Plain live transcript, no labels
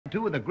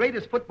Two of the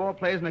greatest football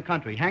players in the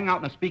country hang out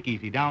in a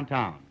speakeasy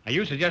downtown. Are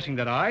you suggesting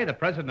that I, the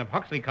president of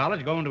Huxley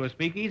College, go into a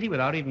speakeasy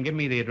without even giving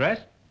me the address?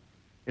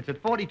 It's at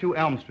 42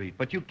 Elm Street,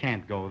 but you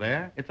can't go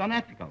there. It's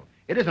unethical.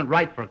 It isn't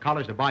right for a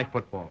college to buy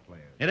football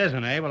players. It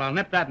isn't, eh? Well, I'll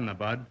nip that in the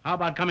bud. How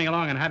about coming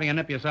along and having a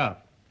nip yourself?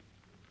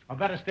 Or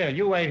better still,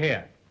 you wait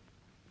here.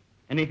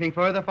 Anything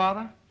further,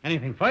 Father?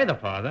 Anything further,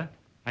 Father?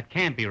 That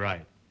can't be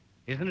right.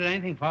 Isn't it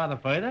anything farther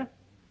further?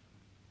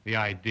 The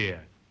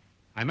idea.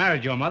 I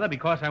married your mother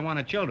because I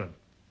wanted children.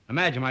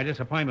 Imagine my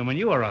disappointment when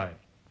you arrived.